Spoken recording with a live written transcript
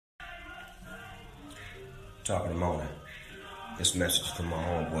Top of the morning. This message from my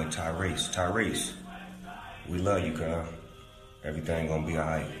homeboy Tyrese. Tyrese, we love you, girl. Everything gonna be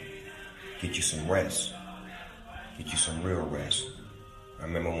alright. Get you some rest. Get you some real rest. I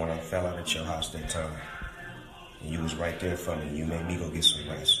remember when I fell out at your house that time, and you was right there in front of me. You made me go get some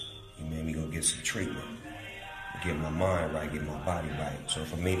rest. You made me go get some treatment. Get my mind right, get my body right. So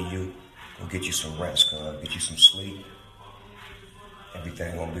from me to you, go get you some rest, cuz. Get you some sleep.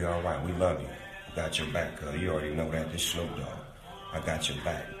 Everything gonna be alright. We love you. I got your back, cuz. You already know that. This Snoop Dogg. I got your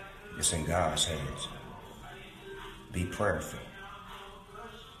back. It's in God's hands. Be prayerful.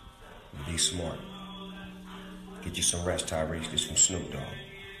 Be smart. Get you some rest, Tyrese. Get some Snoop Dogg.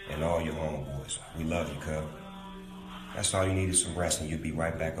 And all your homeboys. We love you, cuz. That's all you need is some rest and you'll be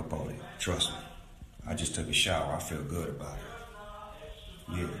right back up on it. Trust me. I just took a shower. I feel good about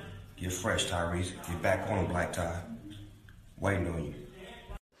it. Yeah. Get fresh, Tyrese. Get back on, black tie. Waiting on you.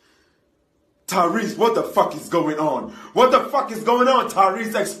 Tyrese, what the fuck is going on? What the fuck is going on,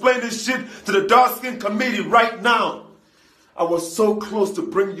 Tyrese? Explain this shit to the dark-skinned committee right now. I was so close to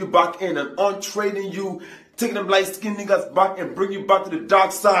bringing you back in and on-trading you, taking them light-skinned niggas back and bring you back to the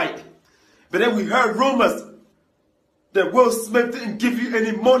dark side. But then we heard rumors that Will Smith didn't give you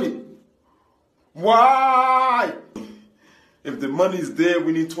any money. Why? If the money is there,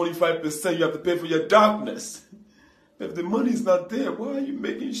 we need 25%. You have to pay for your darkness. If the money is not there, why are you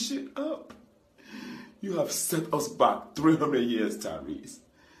making shit up? You have set us back 300 years, Tyrese.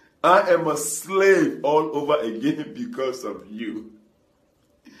 I am a slave all over again because of you.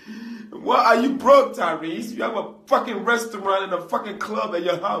 Why are you broke, Tyrese? You have a fucking restaurant and a fucking club at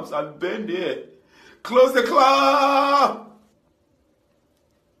your house. I've been there. Close the club!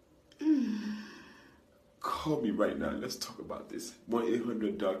 Call me right now. Let's talk about this.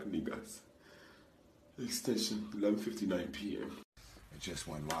 1-800-DARK-NIGGAS. Extension 11:59 p.m. It just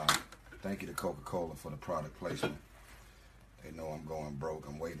went live. Thank you to Coca-Cola for the product placement. They know I'm going broke.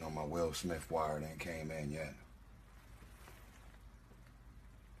 I'm waiting on my Will Smith wire. It ain't came in yet.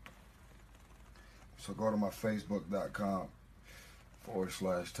 So go to my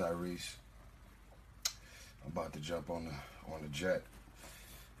Facebook.com/Tyrese. I'm about to jump on the jet.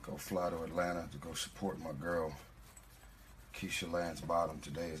 Go fly to Atlanta to go support my girl, Keisha Lance Bottom.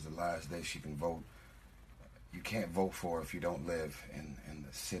 Today is the last day she can vote. You can't vote for her if you don't live in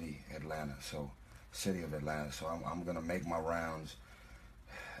the city of Atlanta. So I'm going to make my rounds.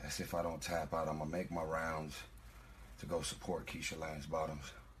 As if I don't tap out, I'm going to make my rounds to go support Keisha Lance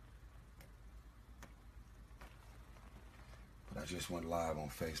Bottoms. But I just went live on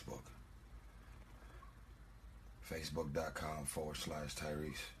Facebook.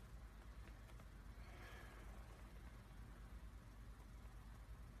 Facebook.com/Tyrese.